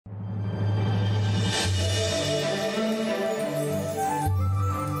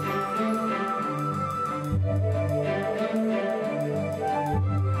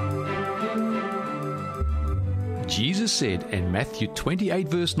Jesus said in Matthew 28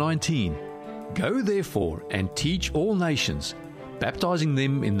 verse 19, "Go therefore and teach all nations, baptizing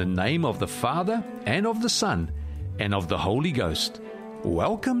them in the name of the Father and of the Son and of the Holy Ghost."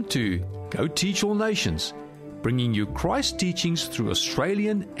 Welcome to Go Teach All Nations, bringing you Christ teachings through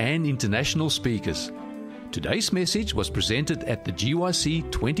Australian and international speakers. Today's message was presented at the GYC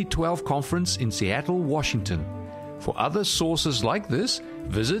 2012 conference in Seattle, Washington. For other sources like this,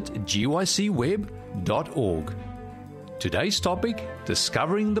 visit gycweb.org. Today's topic,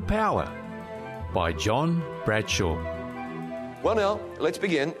 Discovering the Power, by John Bradshaw. Well, now, let's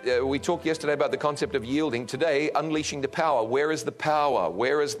begin. We talked yesterday about the concept of yielding. Today, unleashing the power. Where is the power?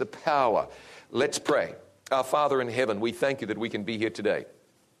 Where is the power? Let's pray. Our Father in heaven, we thank you that we can be here today.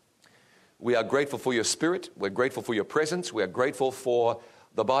 We are grateful for your Spirit. We're grateful for your presence. We are grateful for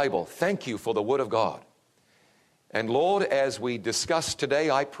the Bible. Thank you for the Word of God. And Lord, as we discuss today,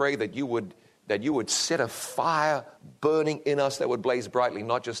 I pray that you would set a fire burning in us that would blaze brightly,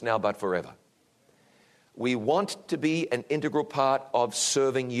 not just now, but forever. We want to be an integral part of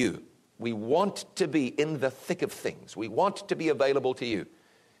serving you. We want to be in the thick of things. We want to be available to you.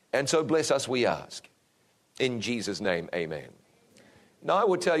 And so bless us, we ask. In Jesus' name, amen. Now, I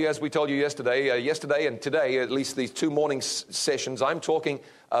would tell you, as we told you yesterday and today, at least these two morning sessions, I'm talking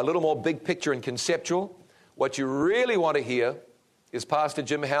a little more big picture and conceptual. What you really want to hear is Pastor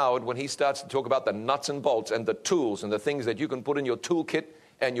Jim Howard when he starts to talk about the nuts and bolts and the tools and the things that you can put in your toolkit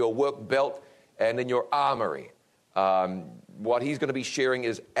and your work belt and in your armory. What he's going to be sharing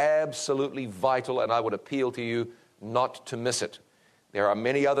is absolutely vital, and I would appeal to you not to miss it. There are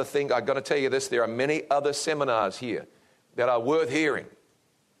many other things. I'm going to tell you this. There are many other seminars here that are worth hearing,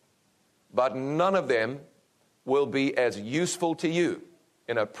 but none of them will be as useful to you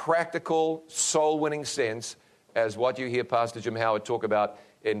in a practical, soul-winning sense as what you hear Pastor Jim Howard talk about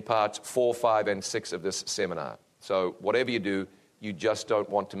in parts 4, 5, and 6 of this seminar. So whatever you do, you just don't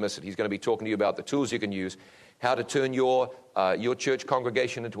want to miss it. He's going to be talking to you about the tools you can use, how to turn your church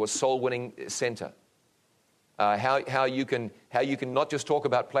congregation into a soul-winning center, how you can not just talk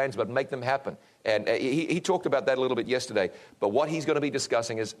about plans, but make them happen. And he talked about that a little bit yesterday. But what he's going to be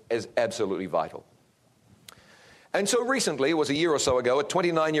discussing is absolutely vital. And so recently, it was a year or so ago, a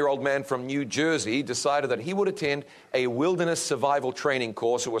 29-year-old man from New Jersey decided that he would attend a wilderness survival training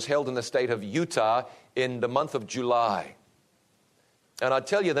course that was held in the state of Utah in the month of July. And I'd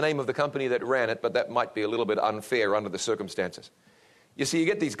tell you the name of the company that ran it, but that might be a little bit unfair under the circumstances. You see, you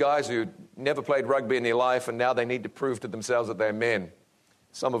get these guys who never played rugby in their life, and now they need to prove to themselves that they're men.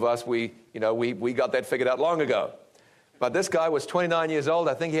 Some of us, we got that figured out long ago. But this guy was 29 years old.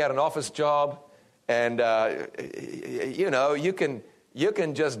 I think he had an office job. And, you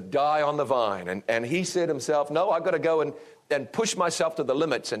can just die on the vine. And he said himself, no, I've got to go and push myself to the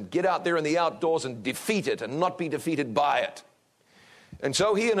limits and get out there in the outdoors and defeat it and not be defeated by it. And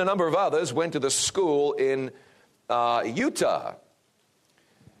so he and a number of others went to the school in Utah.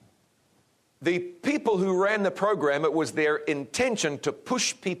 The people who ran the program, it was their intention to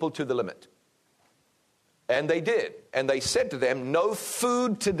push people to the limit. And they did. And they said to them, no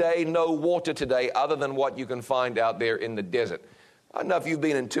food today, no water today, other than what you can find out there in the desert. I don't know if you've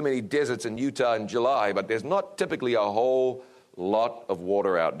been in too many deserts in Utah in July, but there's not typically a whole lot of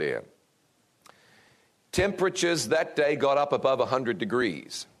water out there. Temperatures that day got up above 100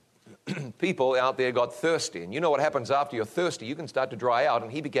 degrees. People out there got thirsty. And you know what happens after you're thirsty? You can start to dry out,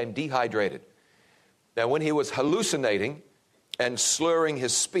 and he became dehydrated. Now, when he was hallucinating and slurring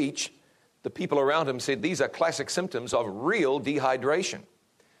his speech, the people around him said these are classic symptoms of real dehydration.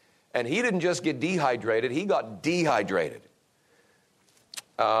 And he didn't just get dehydrated, he got dehydrated.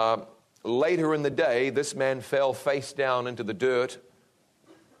 Later in the day, this man fell face down into the dirt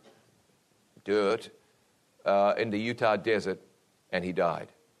in the Utah desert, and he died.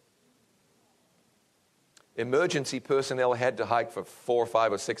 Emergency personnel had to hike for 4,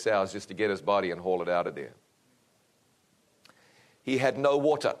 5, or 6 hours just to get his body and haul it out of there. He had no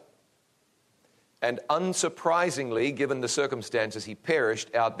water. And unsurprisingly, given the circumstances, he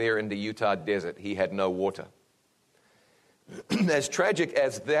perished out there in the Utah desert. He had no water. As tragic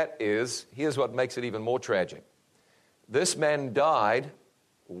as that is, here's what makes it even more tragic. This man died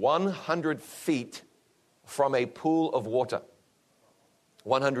 100 feet from a pool of water.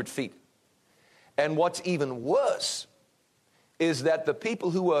 100 feet. And what's even worse is that the people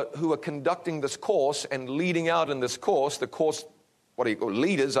who were conducting this course and leading out in this course, the course,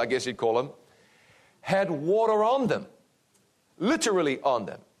 leaders, I guess you'd call them, had water on them, literally on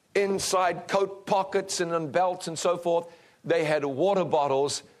them, inside coat pockets and in belts and so forth. They had water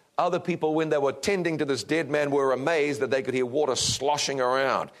bottles. Other people, when they were tending to this dead man, were amazed that they could hear water sloshing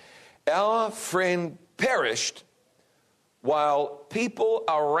around. Our friend perished while people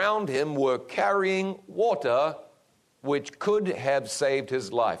around him were carrying water which could have saved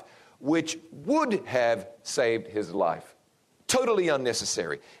his life, which would have saved his life. Totally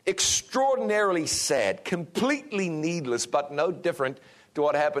unnecessary, extraordinarily sad, completely needless, but no different to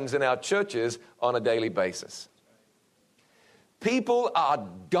what happens in our churches on a daily basis. People are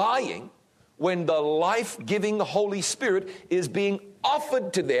dying when the life-giving Holy Spirit is being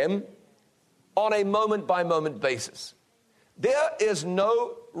offered to them on a moment-by-moment basis. There is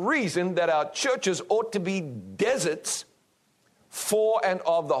no reason that our churches ought to be deserts for and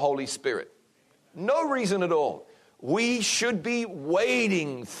of the Holy Spirit. No reason at all. We should be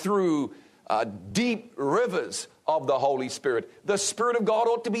wading through deep rivers of the Holy Spirit. The Spirit of God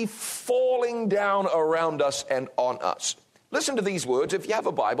ought to be falling down around us and on us. Listen to these words. If you have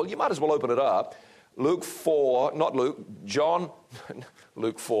a Bible, you might as well open it up. Luke 4, not Luke, John,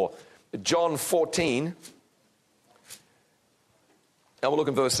 Luke 4, John 14. And we'll look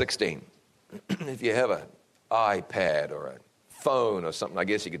in verse 16. If you have an iPad or a phone or something, I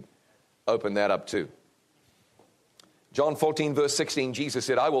guess you could open that up too. John 14, verse 16, Jesus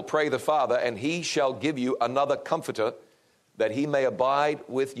said, I will pray the Father, and he shall give you another comforter, that he may abide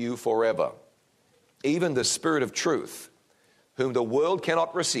with you forever. Even the Spirit of truth, whom the world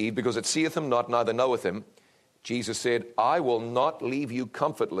cannot receive, because it seeth him not, neither knoweth him. Jesus said, I will not leave you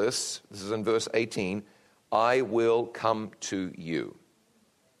comfortless. This is in verse 18. I will come to you.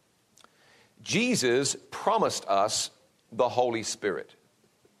 Jesus promised us the Holy Spirit.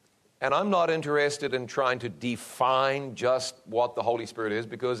 And I'm not interested in trying to define just what the Holy Spirit is,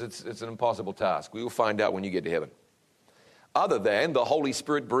 because it's an impossible task. We will find out when you get to heaven. Other than the Holy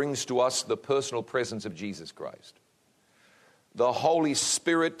Spirit brings to us the personal presence of Jesus Christ. The Holy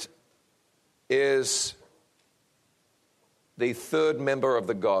Spirit is the third member of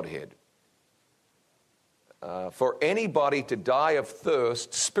the Godhead. For anybody to die of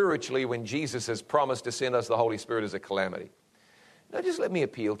thirst spiritually when Jesus has promised to send us the Holy Spirit is a calamity. Now, just let me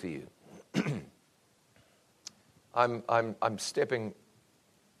appeal to you. I'm stepping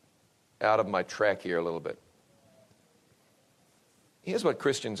out of my track here a little bit. Here's what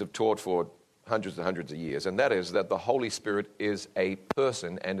Christians have taught for hundreds and hundreds of years, and that is that the Holy Spirit is a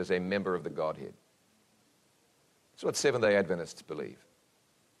person and is a member of the Godhead. That's what Seventh-day Adventists believe.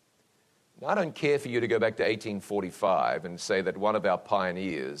 Now, I don't care for you to go back to 1845 and say that one of our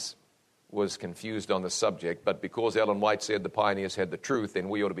pioneers was confused on the subject, but because Ellen White said the pioneers had the truth, then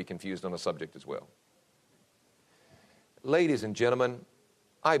we ought to be confused on the subject as well. Ladies and gentlemen,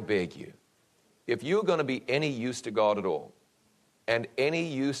 I beg you, if you're going to be any use to God at all, and any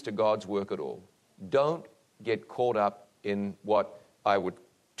use to God's work at all, don't get caught up in what I would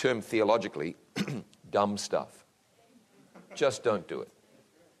term theologically dumb stuff. Just don't do it.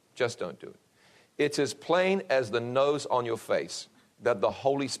 Just don't do it. It's as plain as the nose on your face that the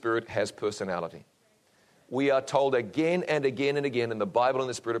Holy Spirit has personality. We are told again and again and again in the Bible and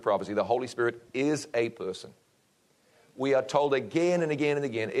the Spirit of prophecy, the Holy Spirit is a person. We are told again and again and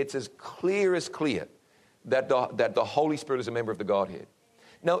again, it's as clear that the Holy Spirit is a member of the Godhead.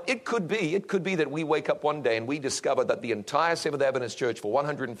 Now, it could be that we wake up one day and we discover that the entire Seventh-day Adventist Church for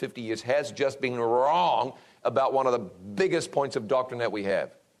 150 years has just been wrong about one of the biggest points of doctrine that we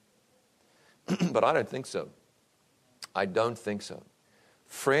have. But I don't think so. I don't think so.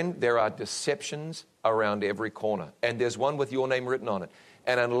 Friend, there are deceptions around every corner, and there's one with your name written on it.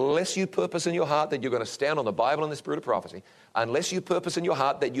 And unless you purpose in your heart that you're going to stand on the Bible and the Spirit of prophecy, unless you purpose in your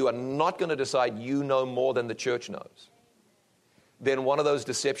heart that you are not going to decide you know more than the church knows, then one of those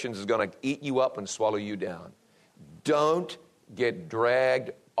deceptions is going to eat you up and swallow you down. Don't get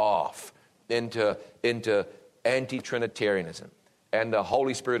dragged off into anti-Trinitarianism. And the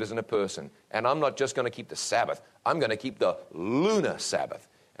Holy Spirit isn't a person. And I'm not just going to keep the Sabbath. I'm going to keep the lunar Sabbath.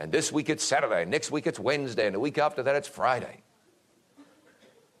 And this week it's Saturday. Next week it's Wednesday. And the week after that it's Friday.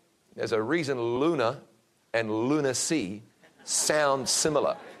 There's a reason lunar and lunacy sound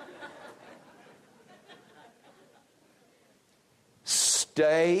similar.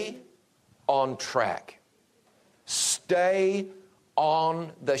 Stay on track. Stay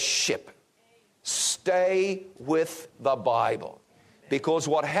on the ship. Stay with the Bible. Because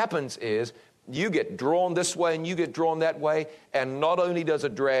what happens is you get drawn this way and you get drawn that way, and not only does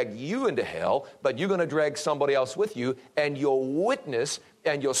it drag you into hell, but you're going to drag somebody else with you, and your witness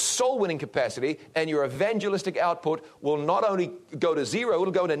and your soul-winning capacity and your evangelistic output will not only go to zero,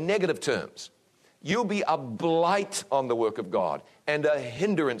 it'll go to negative terms. You'll be a blight on the work of God and a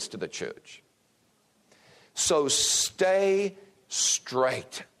hindrance to the church. So stay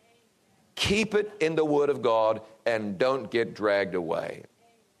straight. Keep it in the Word of God and don't get dragged away.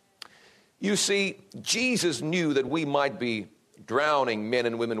 You see, Jesus knew that we might be drowning men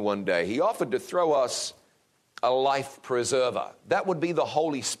and women one day. He offered to throw us a life preserver. That would be the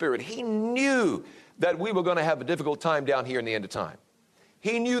Holy Spirit. He knew that we were going to have a difficult time down here in the end of time.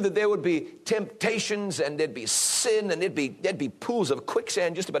 He knew that there would be temptations and there'd be sin and there'd be pools of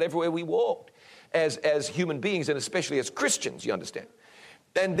quicksand just about everywhere we walked as human beings, and especially as Christians, you understand.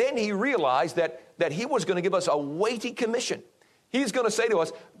 And then he realized that he was going to give us a weighty commission. He's going to say to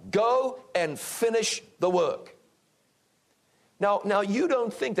us, go and finish the work. Now, you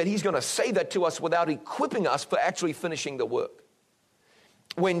don't think that he's going to say that to us without equipping us for actually finishing the work.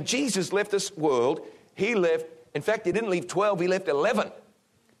 When Jesus left this world, he left, in fact, he didn't leave 12, he left 11.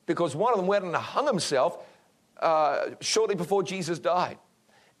 Because one of them went and hung himself shortly before Jesus died.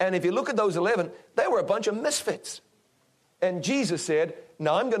 And if you look at those 11, they were a bunch of misfits. And Jesus said,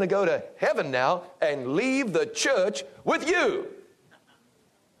 now I'm going to go to heaven now and leave the church with you.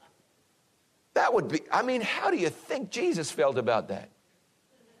 That would be, I mean, how do you think Jesus felt about that?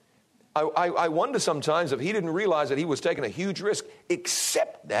 I wonder sometimes if he didn't realize that he was taking a huge risk,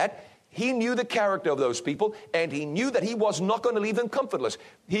 except that he knew the character of those people, and he knew that he was not going to leave them comfortless.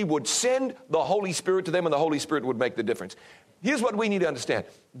 He would send the Holy Spirit to them, and the Holy Spirit would make the difference. Here's what we need to understand.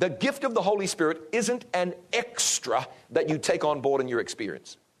 The gift of the Holy Spirit isn't an extra that you take on board in your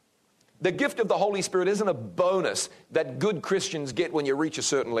experience. The gift of the Holy Spirit isn't a bonus that good Christians get when you reach a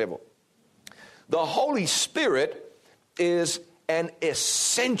certain level. The Holy Spirit is an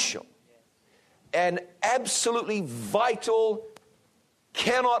essential, an absolutely vital,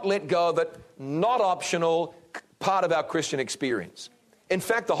 cannot let go of it, not optional part of our Christian experience. In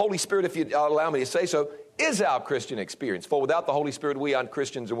fact, the Holy Spirit, if you allow me to say so, is our Christian experience. For without the Holy Spirit, we aren't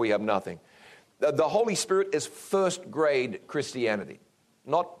Christians and we have nothing. The Holy Spirit is first grade Christianity,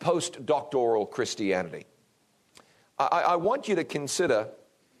 not postdoctoral Christianity. I want you to consider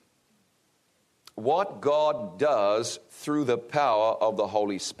what God does through the power of the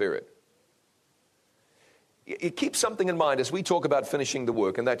Holy Spirit. Keep something in mind as we talk about finishing the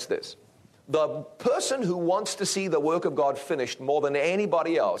work, and that's this. The person who wants to see the work of God finished more than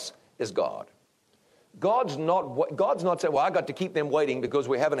anybody else is God. God's not saying, well, I got to keep them waiting because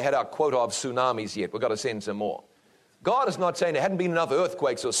we haven't had our quota of tsunamis yet. We've got to send some more. God is not saying there hadn't been enough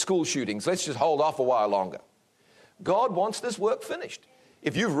earthquakes or school shootings. Let's just hold off a while longer. God wants this work finished.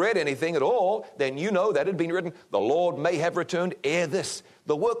 If you've read anything at all, then you know that it had been written, the Lord may have returned ere this.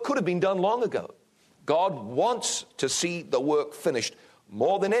 The work could have been done long ago. God wants to see the work finished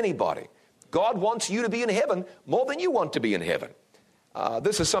more than anybody. God wants you to be in heaven more than you want to be in heaven.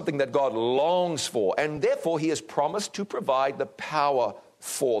 This is something that God longs for, and therefore he has promised to provide the power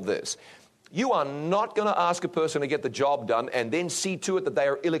for this. You are not going to ask a person to get the job done and then see to it that they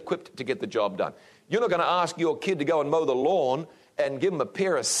are ill-equipped to get the job done. You're not going to ask your kid to go and mow the lawn and give him a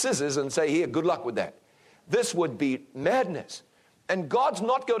pair of scissors and say, here, good luck with that. This would be madness. And God's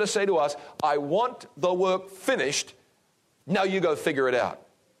not going to say to us, I want the work finished, now you go figure it out.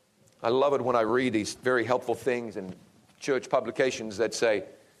 I love it when I read these very helpful things in church publications that say,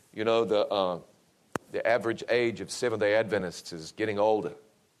 you know, the average age of Seventh-day Adventists is getting older.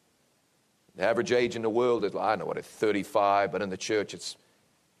 The average age in the world is, I don't know what, it's 35, but in the church it's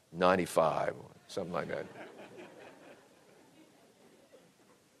 95 or something like that.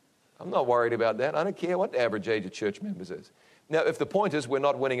 I'm not worried about that. I don't care what the average age of church members is. Now, if the point is we're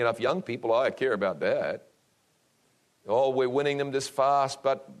not winning enough young people, I care about that. Oh, we're winning them this fast,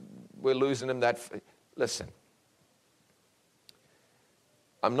 but we're losing them that... Listen.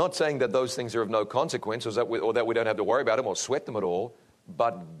 I'm not saying that those things are of no consequence or that we don't have to worry about them or sweat them at all,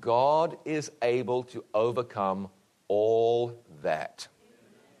 but God is able to overcome all that.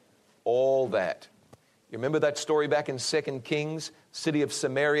 All that. You remember that story back in 2 Kings? City of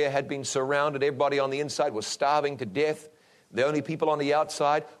Samaria had been surrounded. Everybody on the inside was starving to death. The only people on the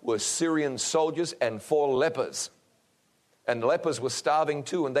outside were Syrian soldiers and 4 lepers. And the lepers were starving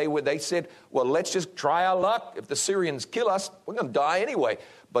too. And they said, well, let's just try our luck. If the Syrians kill us, we're going to die anyway.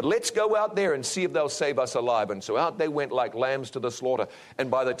 But let's go out there and see if they'll save us alive. And so out they went like lambs to the slaughter. And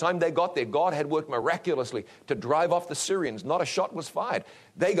by the time they got there, God had worked miraculously to drive off the Syrians. Not a shot was fired.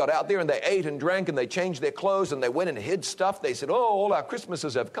 They got out there and they ate and drank and they changed their clothes and they went and hid stuff. They said, oh, all our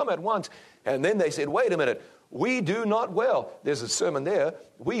Christmases have come at once. And then they said, wait a minute. We do not well. There's a sermon there.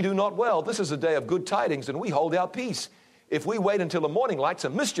 We do not well. This is a day of good tidings and we hold our peace. If we wait until the morning light,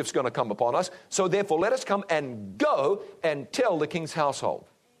 some mischief's going to come upon us. So therefore, let us come and go and tell the king's household.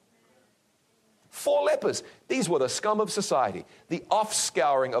 4 lepers. These were the scum of society, the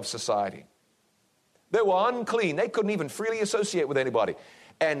offscouring of society. They were unclean. They couldn't even freely associate with anybody.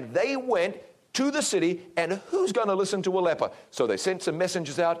 And they went to the city, and who's going to listen to a leper? So they sent some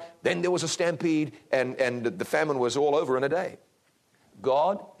messengers out. Then there was a stampede, and the famine was all over in a day.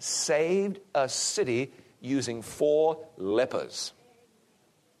 God saved a city using 4 lepers.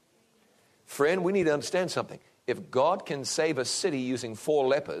 Friend, we need to understand something. If God can save a city using 4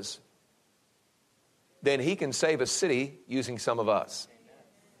 lepers, then he can save a city using some of us.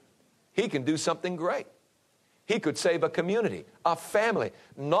 He can do something great. He could save a community, a family,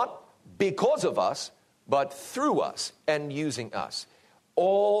 not because of us, but through us and using us.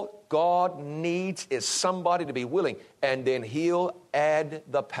 All God needs is somebody to be willing, and then he'll add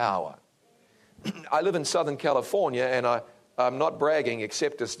the power. I live in Southern California, and I'm not bragging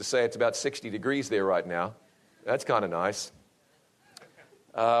except as to say it's about 60 degrees there right now. That's kind of nice.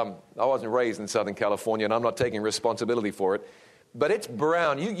 I wasn't raised in Southern California, and I'm not taking responsibility for it. But it's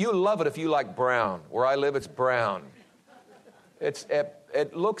brown. You love it if you like brown. Where I live, it's brown.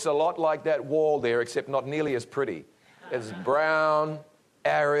 It looks a lot like that wall there, except not nearly as pretty. It's brown,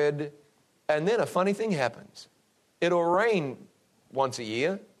 arid, and then a funny thing happens. It'll rain once a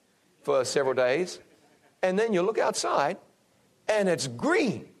year for several days, and then you look outside, and it's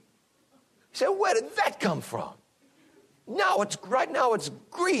green. You say, where did that come from? Right now it's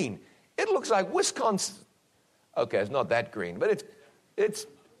green. It looks like Wisconsin. Okay, it's not that green, but it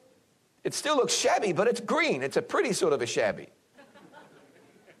still looks shabby, but it's green. It's a pretty sort of a shabby.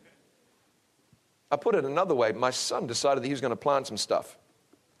 I put it another way. My son decided that he was going to plant some stuff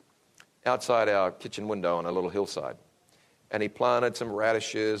outside our kitchen window on a little hillside. And he planted some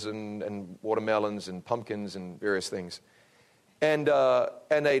radishes and watermelons and pumpkins and various things. And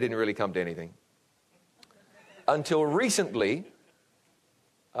they didn't really come to anything. Until recently,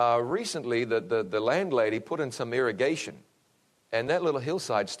 the landlady put in some irrigation. And that little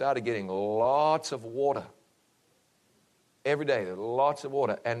hillside started getting lots of water. Every day, there were lots of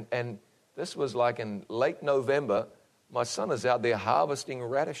water. And this was like in late November. My son is out there harvesting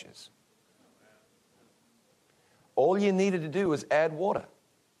radishes. All you needed to do was add water.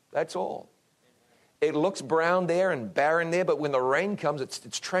 That's all. It looks brown there and barren there, but when the rain comes,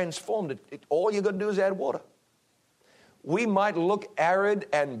 it's transformed. All you got to do is add water. We might look arid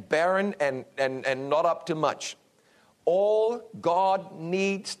and barren and not up to much. All God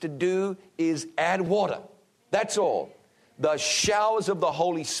needs to do is add water. That's all. The showers of the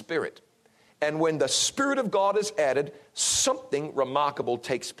Holy Spirit. And when the Spirit of God is added, something remarkable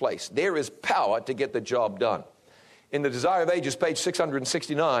takes place. There is power to get the job done. In the Desire of Ages, page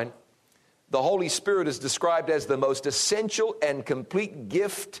 669, the Holy Spirit is described as the most essential and complete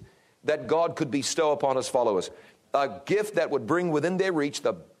gift that God could bestow upon his followers. A gift that would bring within their reach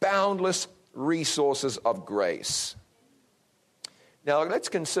the boundless resources of grace. Now, let's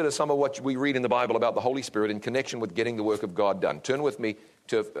consider some of what we read in the Bible about the Holy Spirit in connection with getting the work of God done. Turn with me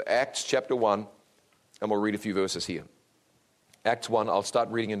to Acts chapter 1, and we'll read a few verses here. Acts 1, I'll start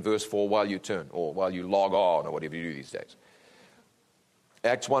reading in verse 4 while you turn, or while you log on, or whatever you do these days.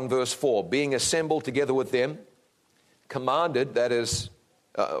 Acts 1, verse 4, being assembled together with them, commanded, that is,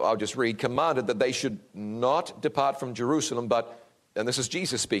 I'll just read, commanded that they should not depart from Jerusalem, but, and this is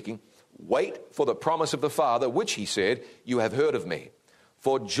Jesus speaking, wait for the promise of the Father, which he said, you have heard of me.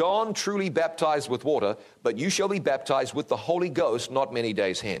 For John truly baptized with water, but you shall be baptized with the Holy Ghost not many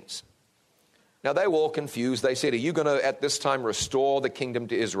days hence. Now they were all confused. They said, are you going to at this time restore the kingdom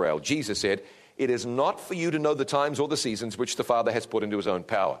to Israel? Jesus said, it is not for you to know the times or the seasons which the Father has put into his own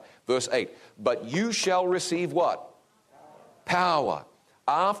power. Verse 8, but you shall receive what? Power.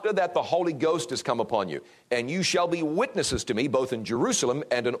 After that, the Holy Ghost has come upon you, and you shall be witnesses to me, both in Jerusalem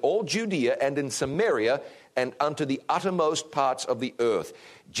and in all Judea and in Samaria and unto the uttermost parts of the earth.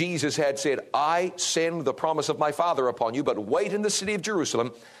 Jesus had said, I send the promise of my Father upon you, but wait in the city of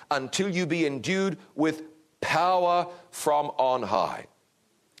Jerusalem until you be endued with power from on high.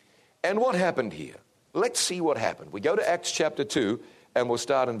 And what happened here? Let's see what happened. We go to Acts chapter 2, and we'll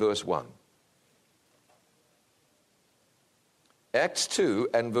start in verse 1. Acts 2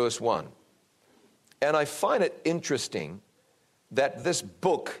 and verse 1. And I find it interesting that this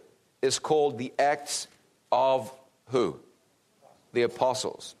book is called the Acts of who? The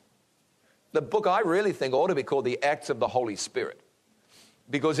Apostles. The book I really think ought to be called the Acts of the Holy Spirit.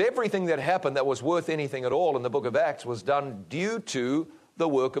 Because everything that happened that was worth anything at all in the book of Acts was done due to the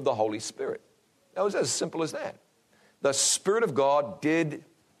work of the Holy Spirit. That was as simple as that. The Spirit of God did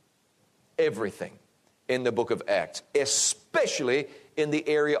everything in the book of Acts, especially in the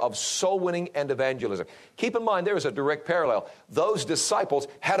area of soul winning and evangelism. Keep in mind, there is a direct parallel. Those disciples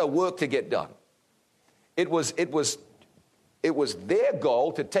had a work to get done. It was their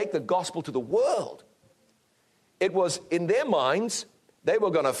goal to take the gospel to the world. It was in their minds, they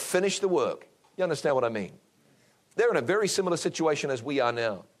were going to finish the work. You understand what I mean? They're in a very similar situation as we are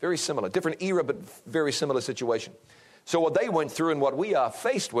now. Very similar. Different era, but very similar situation. So what they went through and what we are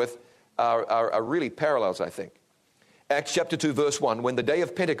faced with are really parallels, I think. Acts chapter 2, verse 1. When the day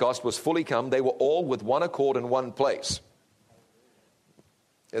of Pentecost was fully come, they were all with one accord in one place.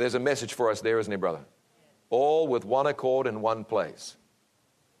 There's a message for us there, isn't there, brother? All with one accord in one place.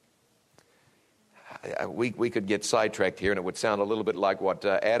 We could get sidetracked here, and it would sound a little bit like what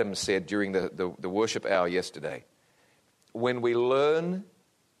Adam said during the worship hour yesterday. When we learn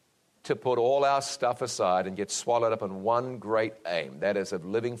to put all our stuff aside and get swallowed up in one great aim, that is of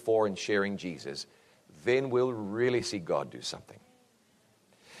living for and sharing Jesus, then we'll really see God do something.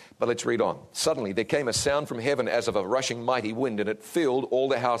 But let's read on. Suddenly there came a sound from heaven as of a rushing mighty wind, and it filled all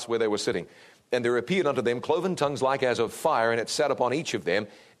the house where they were sitting. And there appeared unto them cloven tongues like as of fire, and it sat upon each of them.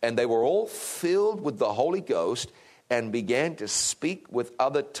 And they were all filled with the Holy Ghost and began to speak with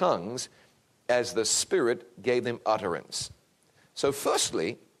other tongues as the Spirit gave them utterance. So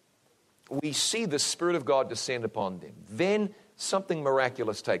firstly, we see the Spirit of God descend upon them. Then something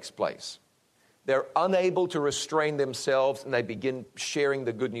miraculous takes place. They're unable to restrain themselves, and they begin sharing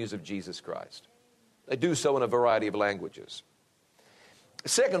the good news of Jesus Christ. They do so in a variety of languages.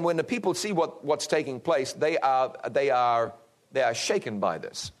 Second, when the people see what's taking place, they are shaken by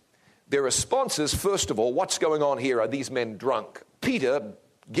this. Their response is, first of all, what's going on here? Are these men drunk? Peter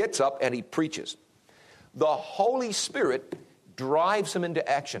gets up and he preaches. The Holy Spirit drives him into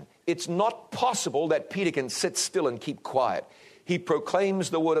action. It's not possible that Peter can sit still and keep quiet. He proclaims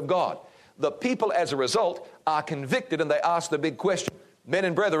the word of God. The people, as a result, are convicted, and they ask the big question, men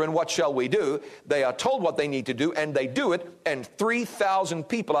and brethren, what shall we do? They are told what they need to do, and they do it, and 3,000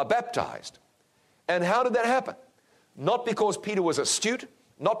 people are baptized. And how did that happen? Not because Peter was astute,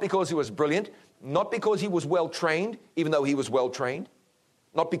 not because he was brilliant, not because he was well-trained, even though he was well-trained,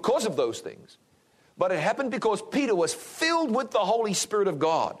 not because of those things, but it happened because Peter was filled with the Holy Spirit of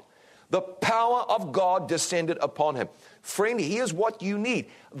God. The power of God descended upon him. Friend, here's what you need.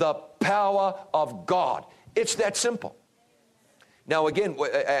 The power of God. It's that simple. Now again,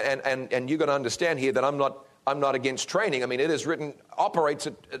 and you're going to understand here that I'm not against training. I mean, it is written, operates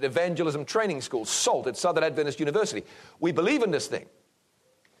at evangelism training school, SALT at Southern Adventist University. We believe in this thing.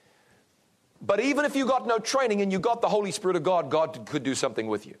 But even if you got no training and you got the Holy Spirit of God, God could do something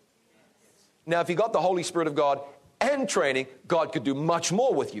with you. Now, if you got the Holy Spirit of God and training, God could do much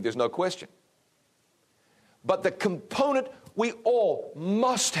more with you. There's no question. But the component we all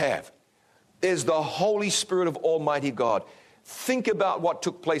must have is the Holy Spirit of Almighty God. Think about what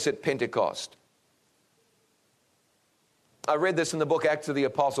took place at Pentecost. I read this in the book Acts of the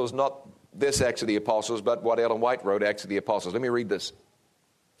Apostles, not this Acts of the Apostles, but what Ellen White wrote, Acts of the Apostles. Let me read this.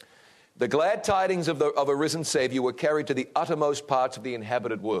 The glad tidings of a risen Savior were carried to the uttermost parts of the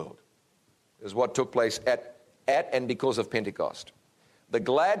inhabited world. Is what took place at and because of Pentecost. The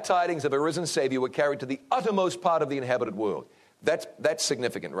glad tidings of a risen Savior were carried to the uttermost part of the inhabited world. That's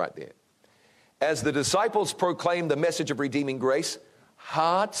significant right there. As the disciples proclaimed the message of redeeming grace,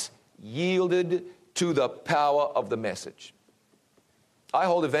 hearts yielded to the power of the message. I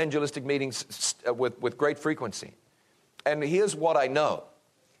hold evangelistic meetings with great frequency. And here's what I know.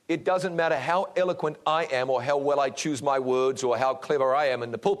 It doesn't matter how eloquent I am or how well I choose my words or how clever I am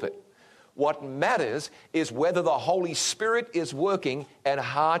in the pulpit. What matters is whether the Holy Spirit is working and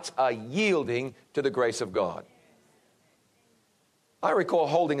hearts are yielding to the grace of God. I recall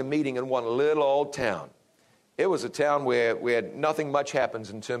holding a meeting in one little old town. It was a town where nothing much happens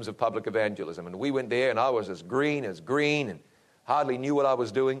in terms of public evangelism. And we went there, and I was as green and hardly knew what I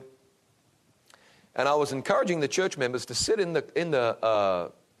was doing. And I was encouraging the church members to sit in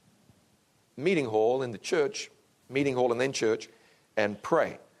the meeting hall in the church, meeting hall and then church, and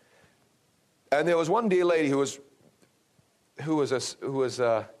pray. And there was one dear lady who was I've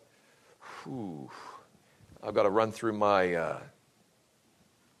got to run through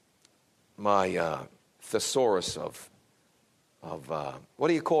my thesaurus of what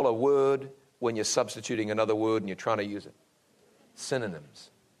do you call a word when you're substituting another word and you're trying to use it? Synonyms.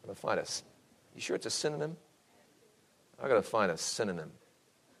 I've got to find you sure it's a synonym? I've got to find a synonym.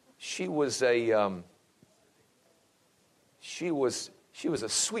 She was a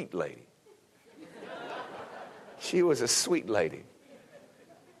sweet lady. She was a sweet lady.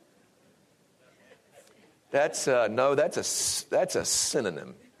 That's a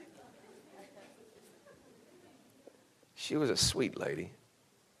synonym. She was a sweet lady.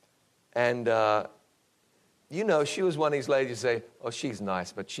 And, she was one of these ladies who say, oh, she's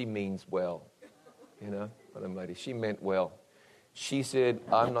nice, but she means well. One of them ladies. She meant well. She said,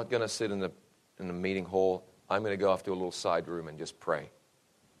 I'm not going to sit in the meeting hall. I'm going to go off to a little side room and just pray.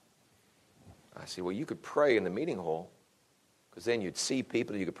 I said, well, you could pray in the meeting hall, because then you'd see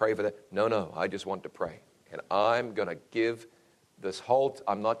people and you could pray for that. No, I just want to pray. And I'm going to give this whole,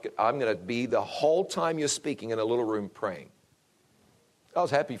 I'm going to be the whole time you're speaking in a little room praying. I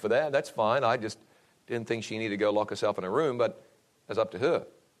was happy for that. That's fine. I just didn't think she needed to go lock herself in a room, but that's up to her.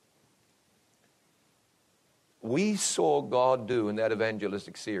 We saw God do in that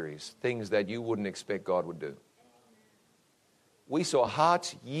evangelistic series things that you wouldn't expect God would do. We saw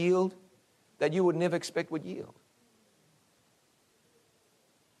hearts yield that you would never expect would yield.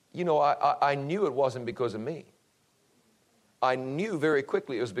 You know, I knew it wasn't because of me. I knew very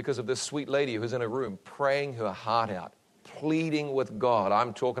quickly it was because of this sweet lady who was in a room praying her heart out, pleading with God.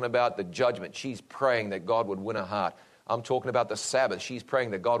 I'm talking about the judgment. She's praying that God would win her heart. I'm talking about the Sabbath. She's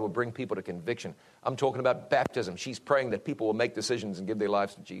praying that God will bring people to conviction. I'm talking about baptism. She's praying that people will make decisions and give their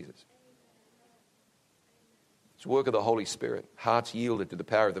lives to Jesus. It's the work of the Holy Spirit. Hearts yielded to the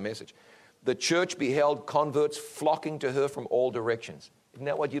power of the message. The church beheld converts flocking to her from all directions. Isn't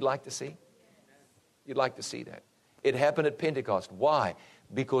that what you'd like to see? You'd like to see that. It happened at Pentecost. Why?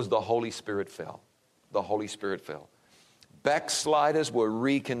 Because the Holy Spirit fell. The Holy Spirit fell. Backsliders were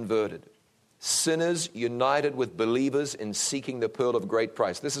reconverted. Sinners united with believers in seeking the pearl of great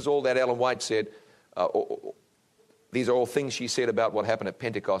price. This is all that Ellen White said. These are all things she said about what happened at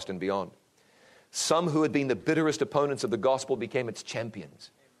Pentecost and beyond. Some who had been the bitterest opponents of the gospel became its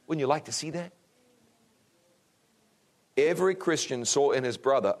champions. Wouldn't you like to see that? Every Christian saw in his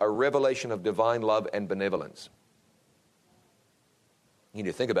brother a revelation of divine love and benevolence. You need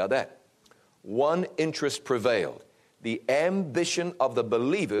to think about that. One interest prevailed. The ambition of the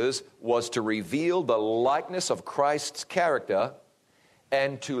believers was to reveal the likeness of Christ's character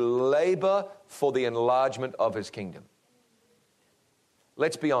and to labor for the enlargement of his kingdom.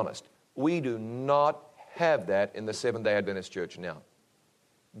 Let's be honest. We do not have that in the Seventh-day Adventist Church now,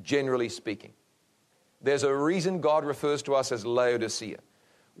 generally speaking. There's a reason God refers to us as Laodicea.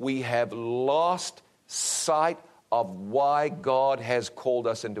 We have lost sight of why God has called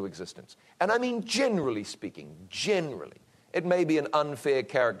us into existence. And I mean generally speaking, generally. It may be an unfair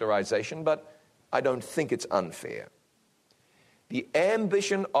characterization, but I don't think it's unfair. The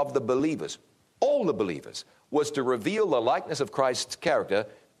ambition of the believers, all the believers, was to reveal the likeness of Christ's character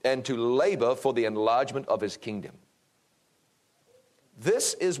and to labor for the enlargement of his kingdom.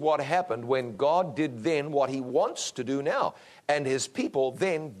 This is what happened when God did then what he wants to do now. And his people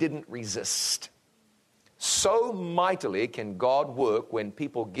then didn't resist. So mightily can God work when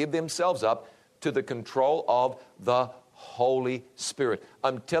people give themselves up to the control of the Holy Spirit.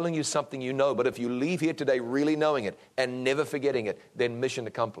 I'm telling you something you know, but if you leave here today really knowing it and never forgetting it, then mission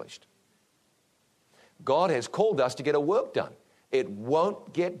accomplished. God has called us to get a work done. It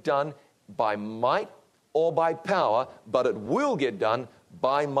won't get done by might or by power, but it will get done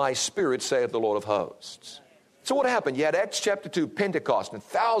by my Spirit, saith the Lord of hosts. So what happened? You had Acts chapter 2, Pentecost, and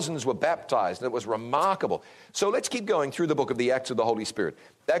thousands were baptized, and it was remarkable. So let's keep going through the book of the Acts of the Holy Spirit.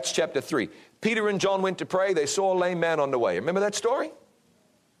 Acts chapter 3. Peter and John went to pray. They saw a lame man on the way. Remember that story?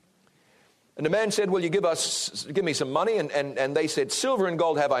 And the man said, will you give me some money? And they said, silver and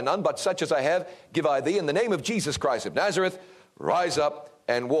gold have I none, but such as I have give I thee. In the name of Jesus Christ of Nazareth, rise up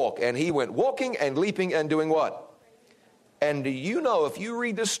and walk. And he went walking and leaping and doing what? And do you know, if you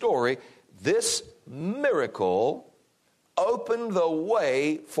read the story, this miracle opened the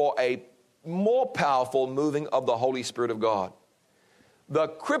way for a more powerful moving of the Holy Spirit of God. The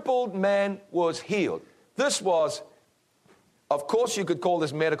crippled man was healed. This was, of course you could call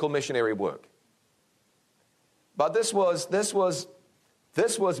this medical missionary work. But this was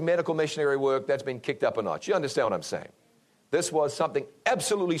medical missionary work that's been kicked up a notch. You understand what I'm saying? This was something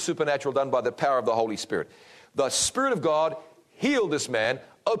absolutely supernatural done by the power of the Holy Spirit. The Spirit of God healed this man,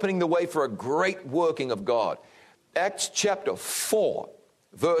 opening the way for a great working of God. Acts chapter 4,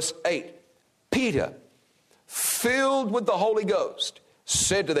 verse 8. Peter, filled with the Holy Ghost,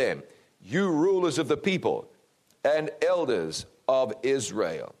 said to them, you rulers of the people and elders of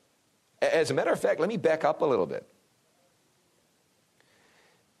Israel. As a matter of fact, let me back up a little bit.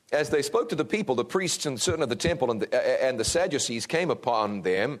 As they spoke to the people, the priests and certain of the temple and the Sadducees came upon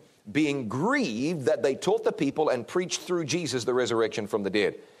them, being grieved that they taught the people and preached through Jesus the resurrection from the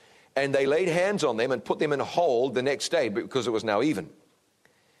dead. And they laid hands on them and put them in hold the next day, because it was now even.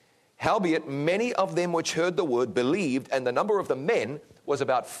 Howbeit, many of them which heard the word believed, and the number of the men was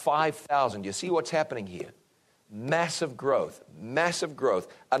about 5,000. You see what's happening here? Massive growth, massive growth.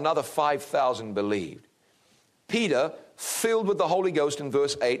 Another 5,000 believed. Peter, filled with the Holy Ghost in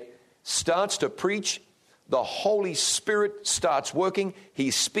verse 8, starts to preach. The Holy Spirit starts working.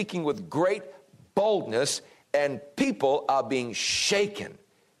 He's speaking with great boldness, and people are being shaken.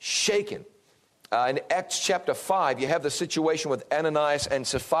 In Acts chapter 5, you have the situation with Ananias and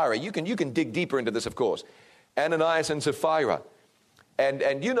Sapphira. You can dig deeper into this, of course. Ananias and Sapphira.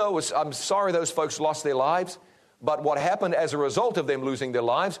 And you know, I'm sorry those folks lost their lives, but what happened as a result of them losing their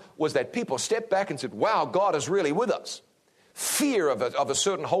lives was that people stepped back and said, wow, God is really with us. Fear of a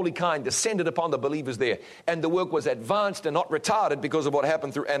certain holy kind descended upon the believers there, and the work was advanced and not retarded because of what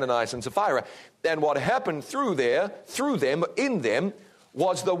happened through Ananias and Sapphira. And what happened through them, in them,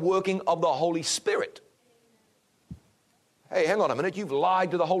 was the working of the Holy Spirit. Hey, hang on a minute, you've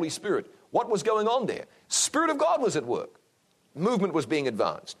lied to the Holy Spirit. What was going on there? Spirit of God was at work. Movement was being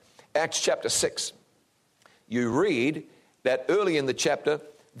advanced. Acts chapter 6. You read that early in the chapter,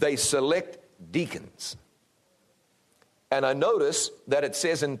 they select deacons. And I notice that it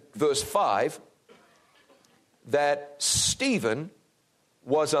says in verse 5 that Stephen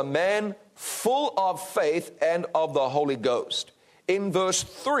was a man full of faith and of the Holy Ghost. In verse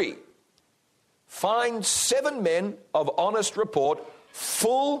 3, find 7 men of honest report,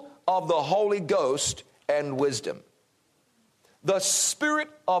 full of the Holy Ghost and wisdom. The Spirit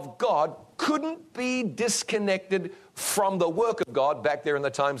of God couldn't be disconnected from the work of God back there in the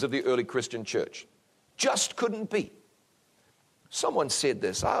times of the early Christian church. Just couldn't be. Someone said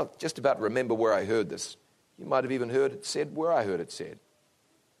this. I'll just about remember where I heard this. You might have even heard it said where I heard it said.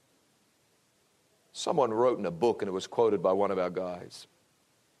 Someone wrote in a book, and it was quoted by one of our guys.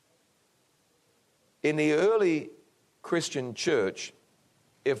 In the early Christian church,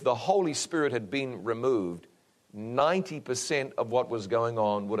 if the Holy Spirit had been removed, 90% of what was going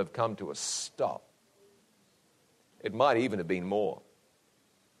on would have come to a stop. It might even have been more.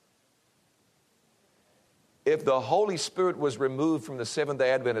 If the Holy Spirit was removed from the Seventh-day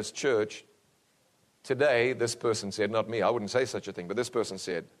Adventist church, today, this person said, not me, I wouldn't say such a thing, but this person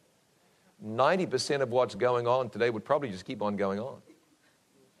said, 90% of what's going on today would probably just keep on going on.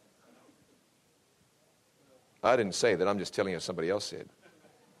 I didn't say that, I'm just telling you what somebody else said.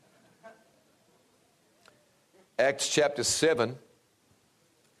 Acts chapter 7,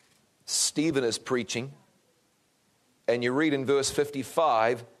 Stephen is preaching, and you read in verse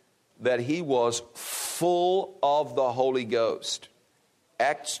 55 that he was full of the Holy Ghost.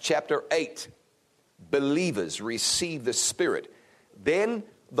 Acts chapter 8, believers receive the Spirit. Then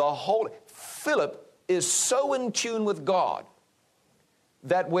Philip is so in tune with God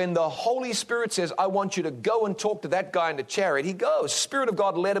that when the Holy Spirit says, I want you to go and talk to that guy in the chariot, he goes. Spirit of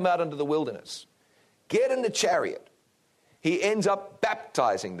God led him out into the wilderness. Get in the chariot. He ends up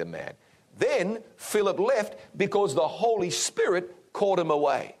baptizing the man. Then Philip left because the Holy Spirit caught him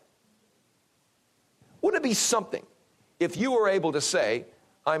away. Wouldn't it be something if you were able to say,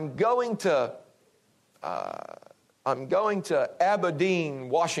 I'm going to Aberdeen,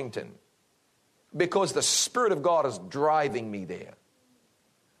 Washington, because the Spirit of God is driving me there.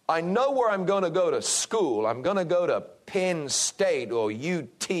 I know where I'm going to go to school. I'm going to go to Penn State or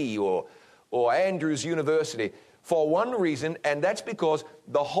UT or Andrews University for one reason, and that's because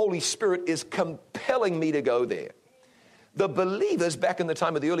the Holy Spirit is compelling me to go there. The believers back in the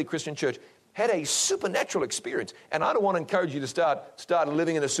time of the early Christian church had a supernatural experience, and I don't want to encourage you to start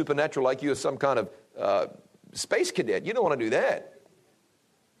living in the supernatural like you're some kind of space cadet. You don't want to do that.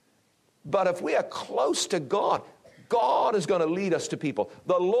 But if we are close to God, God is going to lead us to people.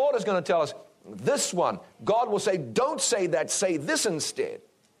 The Lord is going to tell us, this one, God will say, don't say that, say this instead.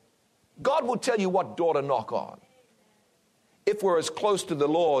 God will tell you what door to knock on. If we're as close to the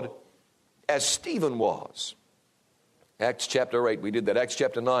Lord as Stephen was. Acts chapter 8, we did that. Acts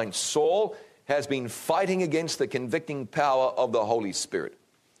chapter 9, Saul has been fighting against the convicting power of the Holy Spirit.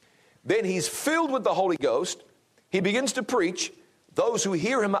 Then he's filled with the Holy Ghost. He begins to preach. Those who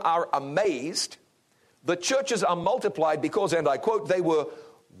hear him are amazed. The churches are multiplied because, and I quote, they were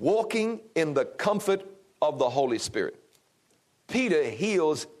walking in the comfort of the Holy Spirit. Peter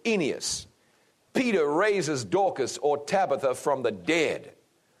heals Aeneas. Peter raises Dorcas or Tabitha from the dead.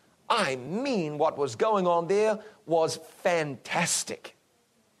 I mean, what was going on there was fantastic.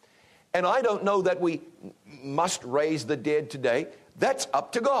 And I don't know that we must raise the dead today. That's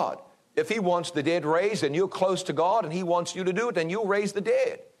up to God. If he wants the dead raised and you're close to God and he wants you to do it, then you'll raise the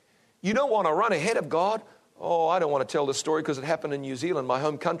dead. You don't want to run ahead of God. Oh, I don't want to tell this story because it happened in New Zealand, my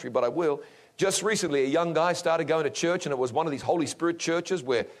home country, but I will. Just recently, a young guy started going to church, and it was one of these Holy Spirit churches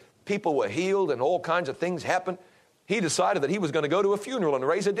where people were healed and all kinds of things happened. He decided that he was going to go to a funeral and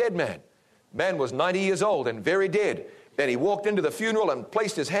raise a dead man. Man was 90 years old and very dead. Then he walked into the funeral and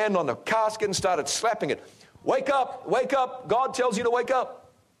placed his hand on the casket and started slapping it. Wake up, wake up. God tells you to wake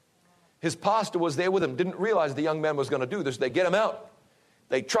up. His pastor was there with him, didn't realize the young man was going to do this. They get him out.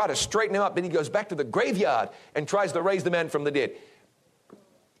 They try to straighten him up. Then he goes back to the graveyard and tries to raise the man from the dead.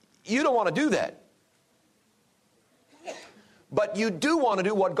 You don't want to do that. but you do want to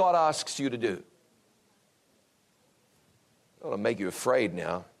do what God asks you to do. I don't want to make you afraid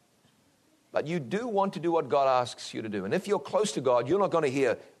now, but you do want to do what God asks you to do. And if you're close to God, you're not going to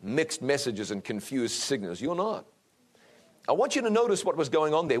hear mixed messages and confused signals. You're not. I want you to notice what was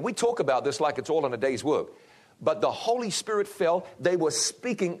going on there. We talk about this like it's all in a day's work. But the Holy Spirit fell. They were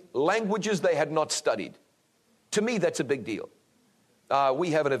speaking languages they had not studied. To me, that's a big deal.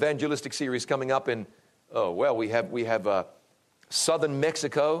 We have an evangelistic series coming up in, we have southern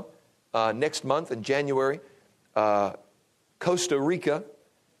Mexico next month in January, Costa Rica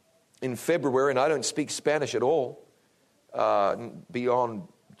in February, and I don't speak Spanish at all, beyond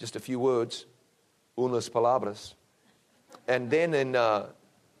just a few words, unas palabras. And then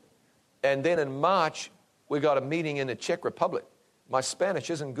in March, we got a meeting in the Czech Republic. My Spanish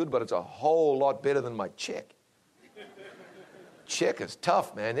isn't good, but it's a whole lot better than my Czech. Czech is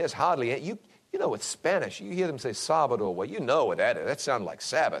tough, man. There's hardly any. You know, with Spanish, you hear them say Sabado. Well, you know what that is. That sounds like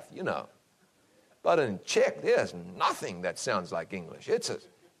Sabbath, you know. But in Czech, there's nothing that sounds like English.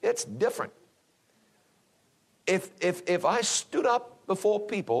 It's different. If I stood up before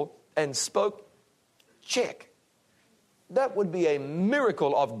people and spoke Czech, that would be a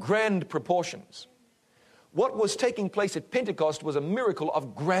miracle of grand proportions. What was taking place at Pentecost was a miracle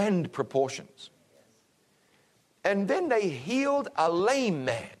of grand proportions. And then they healed a lame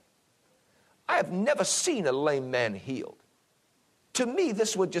man. I have never seen a lame man healed. To me,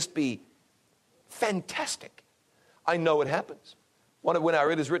 this would just be fantastic. I know it happens. When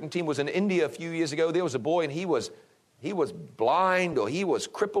our It Is Written team was in India a few years ago, there was a boy and he was blind or he was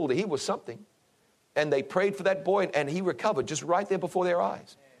crippled or he was something. And they prayed for that boy and he recovered just right there before their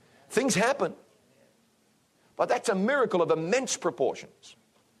eyes. Things happen. But that's a miracle of immense proportions.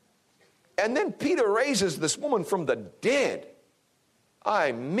 And then Peter raises this woman from the dead.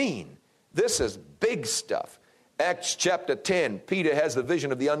 I mean, this is big stuff. Acts chapter 10, Peter has the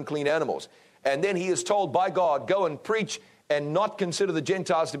vision of the unclean animals. And then he is told by God, go and preach and not consider the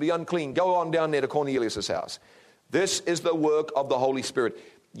Gentiles to be unclean. Go on down there to Cornelius' house. This is the work of the Holy Spirit.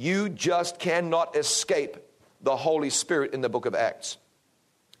 You just cannot escape the Holy Spirit in the book of Acts.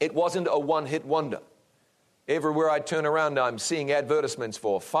 It wasn't a one-hit wonder. Everywhere I turn around, I'm seeing advertisements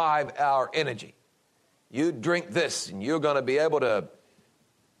for 5-hour energy. You drink this and you're going to be able to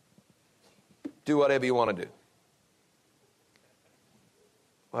do whatever you want to do.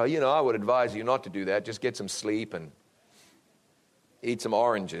 Well, you know, I would advise you not to do that. Just get some sleep and eat some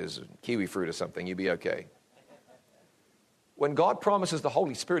oranges, kiwi fruit or something. You'll be okay. When God promises the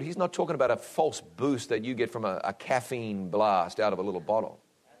Holy Spirit, he's not talking about a false boost that you get from a caffeine blast out of a little bottle.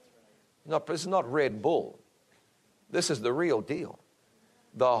 This is not Red Bull. This is the real deal.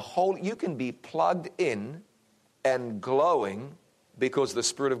 You can be plugged in and glowing because the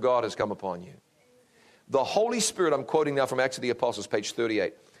Spirit of God has come upon you. The Holy Spirit, I'm quoting now from Acts of the Apostles, page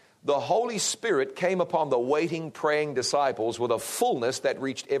 38. The Holy Spirit came upon the waiting, praying disciples with a fullness that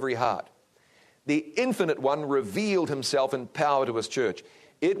reached every heart. The Infinite One revealed himself in power to his church.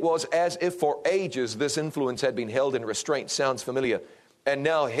 It was as if for ages this influence had been held in restraint. Sounds familiar. And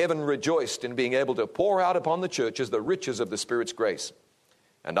now heaven rejoiced in being able to pour out upon the churches the riches of the Spirit's grace.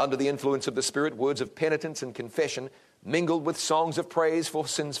 And under the influence of the Spirit, words of penitence and confession mingled with songs of praise for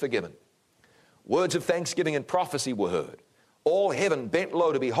sins forgiven. Words of thanksgiving and prophecy were heard. All heaven bent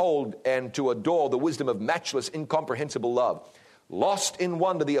low to behold and to adore the wisdom of matchless, incomprehensible love. Lost in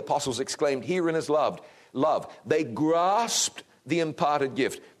wonder, the apostles exclaimed, "Herein is love." They grasped the imparted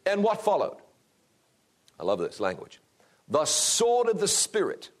gift. And what followed? I love this language. The sword of the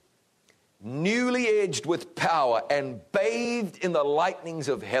Spirit, newly edged with power and bathed in the lightnings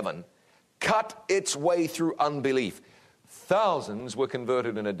of heaven, cut its way through unbelief. Thousands were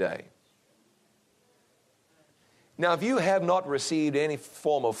converted in a day. Now, if you have not received any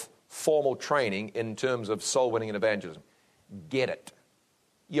form of formal training in terms of soul winning and evangelism, get it.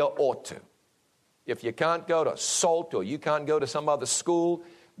 You ought to. If you can't go to SALT or you can't go to some other school,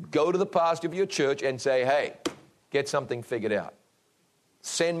 go to the pastor of your church and say, hey, get something figured out.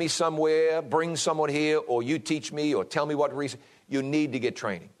 Send me somewhere, bring someone here, or you teach me or tell me what reason. You need to get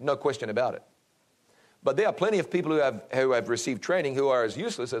training. No question about it. But there are plenty of people who have received training who are as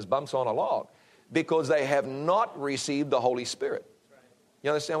useless as bumps on a log because they have not received the Holy Spirit.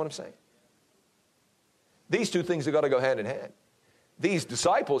 You understand what I'm saying? These two things have got to go hand in hand. These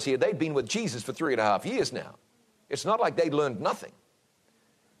disciples here, they'd been with Jesus for 3.5 years now. It's not like they'd learned nothing.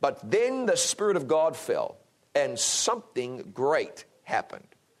 But then the Spirit of God fell and something great happened.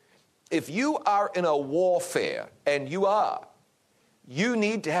 If you are in a warfare, and you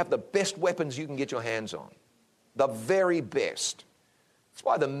need to have the best weapons you can get your hands on. The very best. That's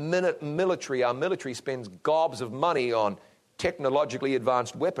why our military spends gobs of money on technologically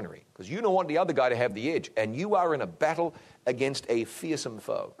advanced weaponry, because you don't want the other guy to have the edge, and you are in a battle against a fearsome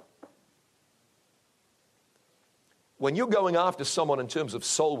foe. When you're going after someone in terms of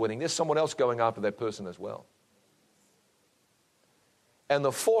soul winning, there's someone else going after that person as well. And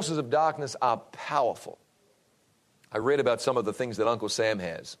the forces of darkness are powerful. I read about some of the things that Uncle Sam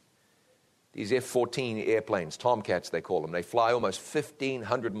has. These F-14 airplanes, Tomcats they call them. They fly almost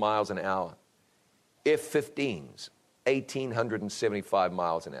 1,500 miles an hour. F-15s, 1,875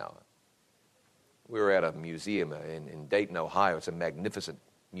 miles an hour. We were at a museum in Dayton, Ohio. It's a magnificent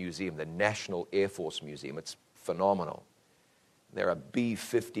museum, the National Air Force Museum. It's phenomenal. There are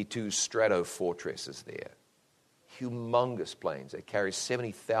B-52 Stratofortresses there. Humongous planes. They carry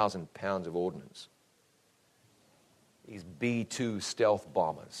 70,000 pounds of ordnance. These B-2 stealth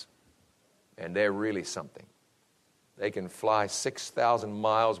bombers. And they're really something. They can fly 6,000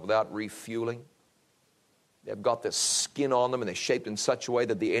 miles without refueling. They've got this skin on them, and they're shaped in such a way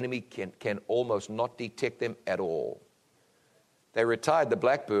that the enemy can almost not detect them at all. They retired the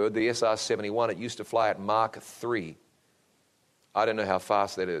Blackbird, the SR-71. It used to fly at Mach 3. I don't know how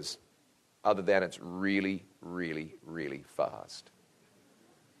fast that is, other than it's really, really, really fast.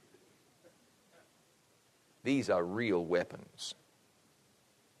 These are real weapons.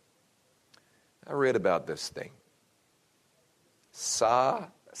 I read about this thing.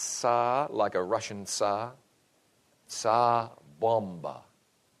 Tsar, like a Russian Tsar. Tsar bomba.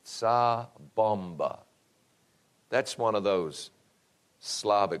 Tsar bomba. That's one of those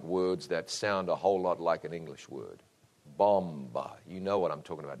Slavic words that sound a whole lot like an English word. Bomba. You know what I'm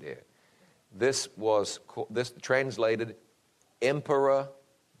talking about there. This translated Emperor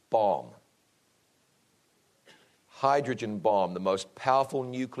Bomb. Hydrogen bomb, the most powerful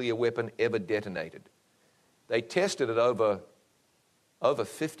nuclear weapon ever detonated. They tested it over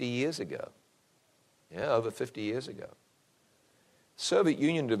 50 years ago. Yeah, over 50 years ago. Soviet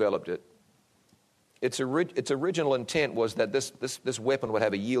Union developed it. Its original intent was that this weapon would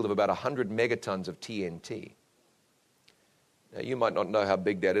have a yield of about 100 megatons of TNT. Now, you might not know how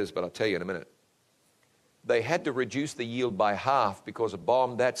big that is, but I'll tell you in a minute. They had to reduce the yield by half because a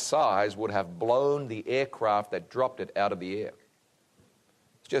bomb that size would have blown the aircraft that dropped it out of the air.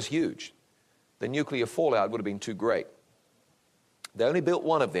 It's just huge. The nuclear fallout would have been too great. They only built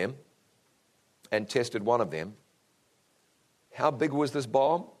one of them and tested one of them. How big was this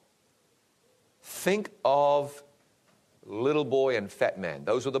bomb? Think of Little Boy and Fat Man.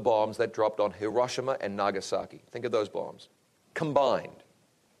 Those are the bombs that dropped on Hiroshima and Nagasaki. Think of those bombs. Combined.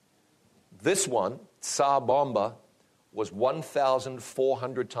 This one, Tsar Bomba, was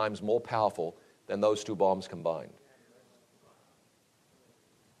 1,400 times more powerful than those two bombs combined.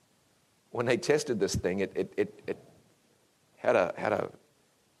 When they tested this thing, it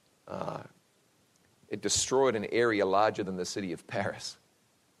destroyed an area larger than the city of Paris.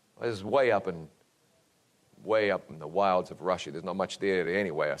 It was way up in the wilds of Russia. There's not much there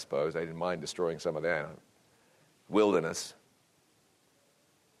anyway, I suppose. They didn't mind destroying some of that wilderness.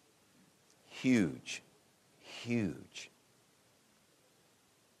 Huge.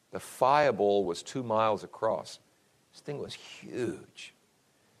 The fireball was 2 miles across. This thing was huge.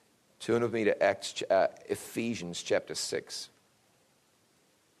 Turn with me to Ephesians chapter 6.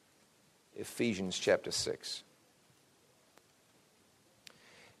 Ephesians chapter 6.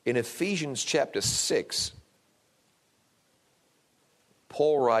 In Ephesians chapter 6,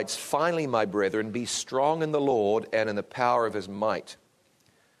 Paul writes, "Finally, my brethren, be strong in the Lord and in the power of his might.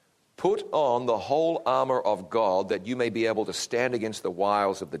 Put on the whole armor of God that you may be able to stand against the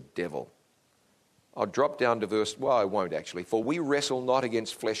wiles of the devil." I'll drop down to I won't actually. "For we wrestle not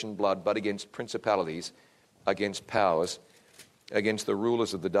against flesh and blood, but against principalities, against powers, against the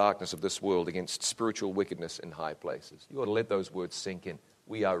rulers of the darkness of this world, against spiritual wickedness in high places." You ought to let those words sink in.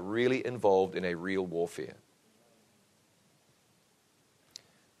 We are really involved in a real warfare.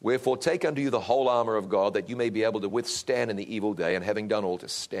 "Wherefore take unto you the whole armor of God, that you may be able to withstand in the evil day, and having done all to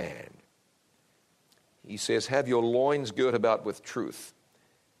stand." He says, "Have your loins girt about with truth.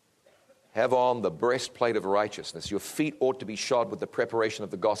 Have on the breastplate of righteousness. Your feet ought to be shod with the preparation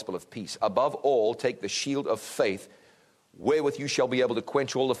of the gospel of peace. Above all, take the shield of faith, wherewith you shall be able to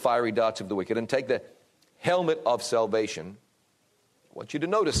quench all the fiery darts of the wicked, and take the helmet of salvation." I want you to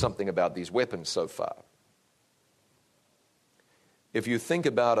notice something about these weapons so far. If you think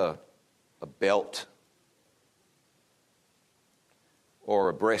about a belt or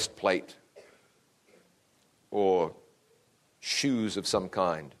a breastplate or shoes of some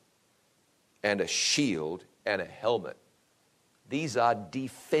kind and a shield and a helmet, these are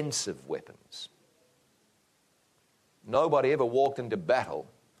defensive weapons. Nobody ever walked into battle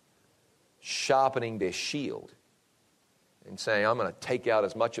sharpening their shield and saying, I'm going to take out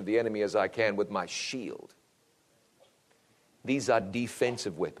as much of the enemy as I can with my shield. These are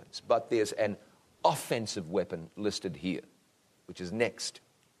defensive weapons, but there's an offensive weapon listed here, which is next.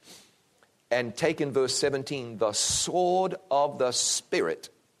 And take in verse 17, the sword of the Spirit,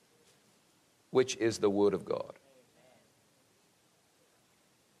 which is the Word of God.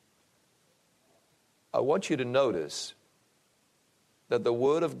 I want you to notice that the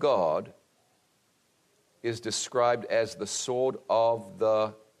Word of God is described as the sword of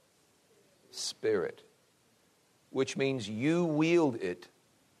the Spirit, which means you wield it,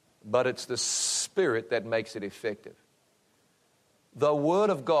 but it's the Spirit that makes it effective. The Word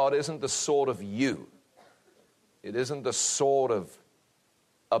of God isn't the sword of you. It isn't the sword of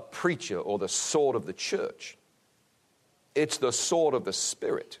a preacher or the sword of the church. It's the sword of the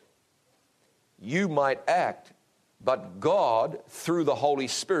Spirit. You might act, but God, through the Holy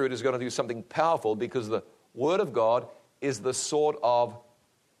Spirit, is going to do something powerful because the Word of God is the sword of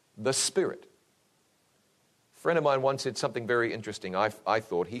the Spirit. A friend of mine once said something very interesting, I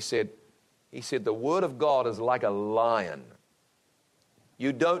thought. He said, the Word of God is like a lion.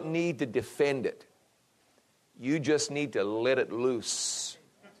 You don't need to defend it. You just need to let it loose,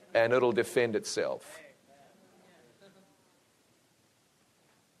 and it'll defend itself.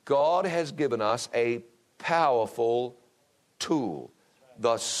 God has given us a powerful tool,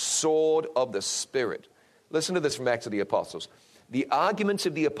 the sword of the Spirit. Listen to this from Acts of the Apostles. The arguments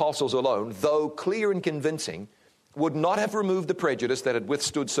of the apostles alone, though clear and convincing, would not have removed the prejudice that had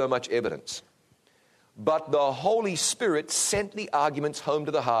withstood so much evidence. But the Holy Spirit sent the arguments home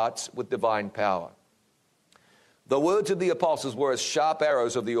to the hearts with divine power. The words of the apostles were as sharp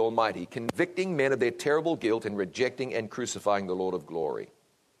arrows of the Almighty, convicting men of their terrible guilt and rejecting and crucifying the Lord of glory.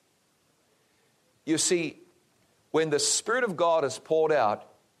 You see, when the Spirit of God is poured out,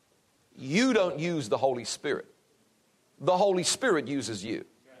 you don't use the Holy Spirit. The Holy Spirit uses you.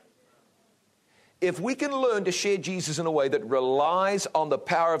 If we can learn to share Jesus in a way that relies on the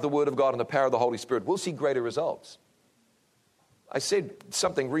power of the Word of God and the power of the Holy Spirit, we'll see greater results. I said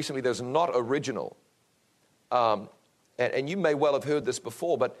something recently that's not original. And you may well have heard this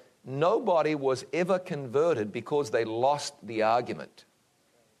before, but nobody was ever converted because they lost the argument.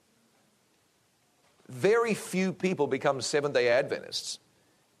 Very few people become Seventh-day Adventists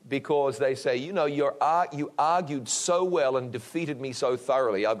because they say, you know, you argued so well and defeated me so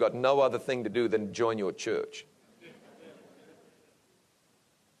thoroughly, I've got no other thing to do than join your church.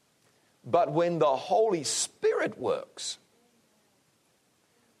 But when the Holy Spirit works,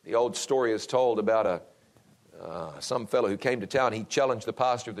 the old story is told about some fellow who came to town. He challenged the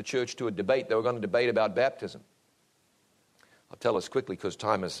pastor of the church to a debate. They were going to debate about baptism. I'll tell us quickly because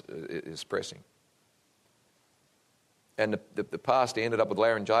time is pressing. And the pastor ended up with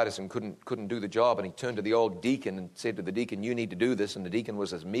laryngitis and couldn't do the job. And he turned to the old deacon and said to the deacon, you need to do this. And the deacon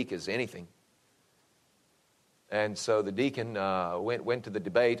was as meek as anything. And so the deacon went to the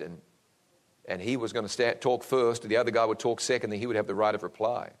debate, and he was going to talk first. The other guy would talk second, and he would have the right of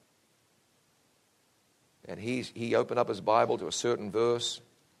reply. And he opened up his Bible to a certain verse,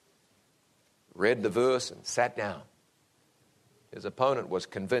 read the verse, and sat down. His opponent was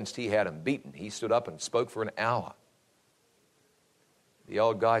convinced he had him beaten. He stood up and spoke for an hour. The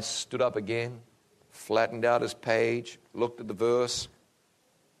old guy stood up again, flattened out his page, looked at the verse,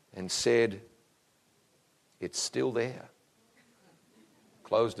 and said, it's still there.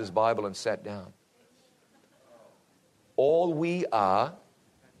 Closed his Bible and sat down. All we are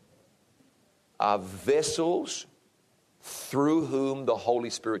vessels through whom the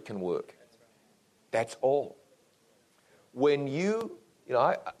Holy Spirit can work. That's all. When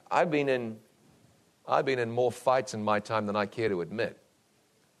I've been in more fights in my time than I care to admit.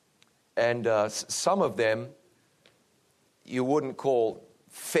 And some of them you wouldn't call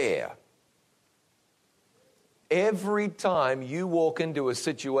fair. Every time you walk into a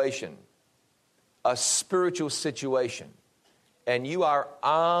situation, a spiritual situation, and you are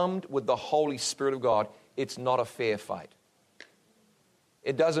armed with the Holy Spirit of God, it's not a fair fight.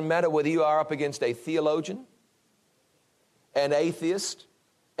 It doesn't matter whether you are up against a theologian, an atheist,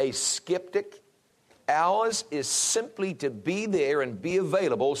 a skeptic. Ours is simply to be there and be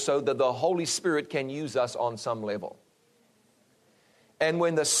available so that the Holy Spirit can use us on some level. And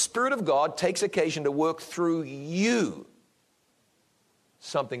when the Spirit of God takes occasion to work through you,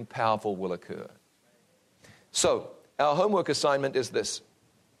 something powerful will occur. So, our homework assignment is this,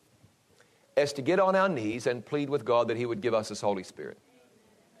 as to get on our knees and plead with God that He would give us His Holy Spirit.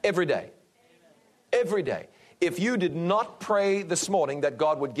 Every day. Every day. If you did not pray this morning that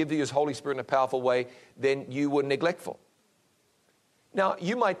God would give you His Holy Spirit in a powerful way, then you were neglectful. Now,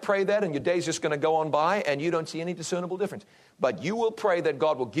 you might pray that and your day's just going to go on by and you don't see any discernible difference. But you will pray that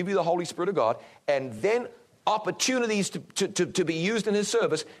God will give you the Holy Spirit of God and then opportunities to be used in His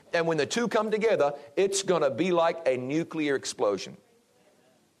service. And when the two come together, it's going to be like a nuclear explosion.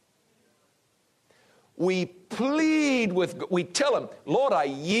 We tell Him, Lord, I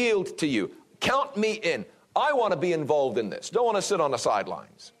yield to you. Count me in. I want to be involved in this. Don't want to sit on the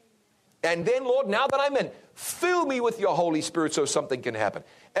sidelines. And then, Lord, now that I'm in, fill me with your Holy Spirit so something can happen.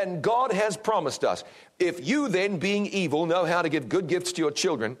 And God has promised us, if you then, being evil, know how to give good gifts to your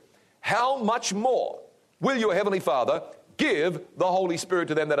children, how much more will your Heavenly Father give the Holy Spirit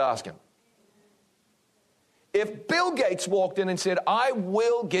to them that ask Him? If Bill Gates walked in and said, I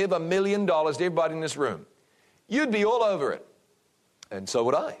will give $1 million to everybody in this room, you'd be all over it. And so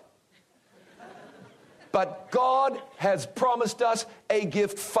would I. But God has promised us a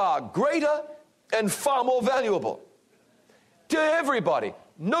gift far greater and far more valuable. To everybody,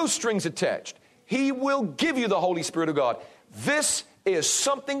 no strings attached. He will give you the Holy Spirit of God. This is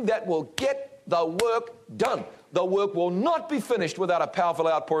something that will get the work done. The work will not be finished without a powerful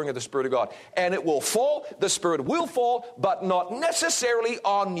outpouring of the Spirit of God. And it will fall, the Spirit will fall, but not necessarily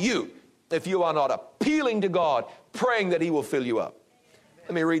on you if you are not appealing to God, praying that He will fill you up.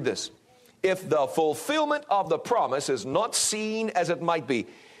 Let me read this. If the fulfillment of the promise is not seen as it might be,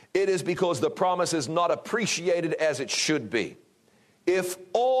 it is because the promise is not appreciated as it should be. If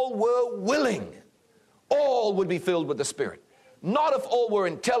all were willing, all would be filled with the Spirit. Not if all were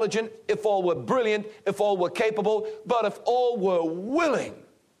intelligent, if all were brilliant, if all were capable, but if all were willing.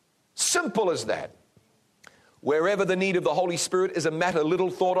 Simple as that. Wherever the need of the Holy Spirit is a matter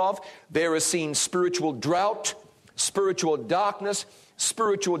little thought of, there is seen spiritual drought, spiritual darkness,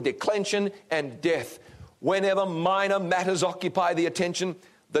 spiritual declension, and death. Whenever minor matters occupy the attention,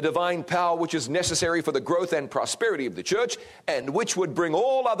 the divine power which is necessary for the growth and prosperity of the church, and which would bring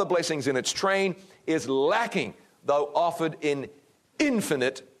all other blessings in its train, is lacking, though offered in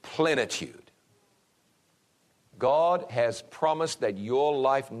infinite plenitude. God has promised that your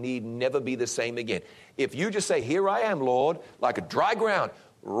life need never be the same again. If you just say, here I am, Lord, like a dry ground,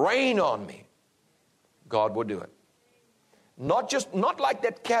 rain on me, God will do it. Not like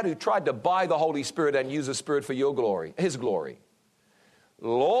that cat who tried to buy the Holy Spirit and use the Spirit for your glory, His glory.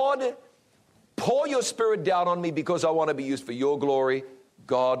 Lord, pour your Spirit down on me because I want to be used for your glory.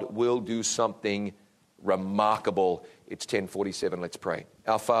 God will do something remarkable. It's 10:47. Let's pray.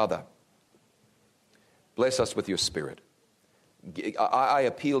 Our Father, bless us with your Spirit. I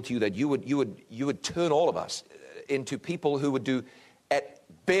appeal to you that you would turn all of us into people who would do, at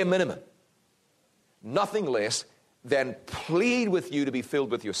bare minimum, nothing less than plead with you to be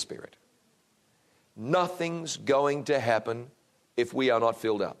filled with your Spirit. Nothing's going to happen if we are not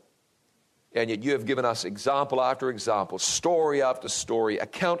filled up. And yet you have given us example after example, story after story,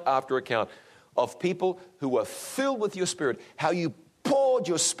 account after account of people who were filled with your Spirit, how you poured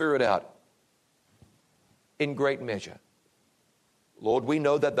your Spirit out in great measure. Lord, we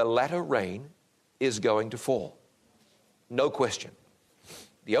know that the latter rain is going to fall. No question.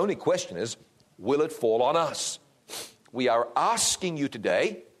 The only question is, will it fall on us? We are asking you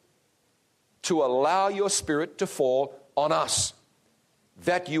today to allow your Spirit to fall on us,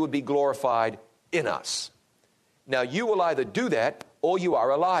 that you would be glorified in us. Now, you will either do that or you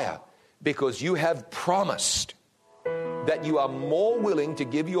are a liar, because you have promised that you are more willing to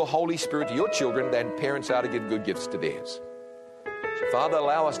give your Holy Spirit to your children than parents are to give good gifts to theirs. So, Father,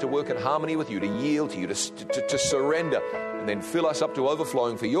 allow us to work in harmony with you, to yield to you, to surrender, and then fill us up to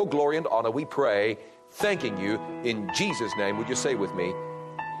overflowing for your glory and honor, we pray, thanking you in Jesus' name. Would you say with me,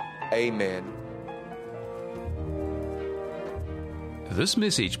 amen. This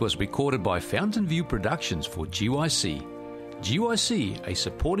message was recorded by Fountain View Productions for GYC. GYC, a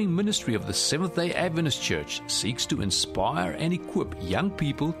supporting ministry of the Seventh-day Adventist Church, seeks to inspire and equip young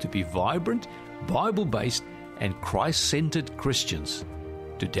people to be vibrant, Bible-based, and Christ-centered Christians.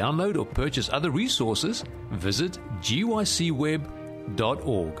 To download or purchase other resources, visit gycweb.org.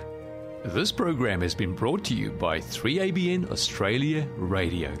 This program has been brought to you by 3ABN Australia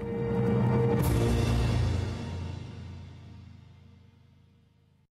Radio.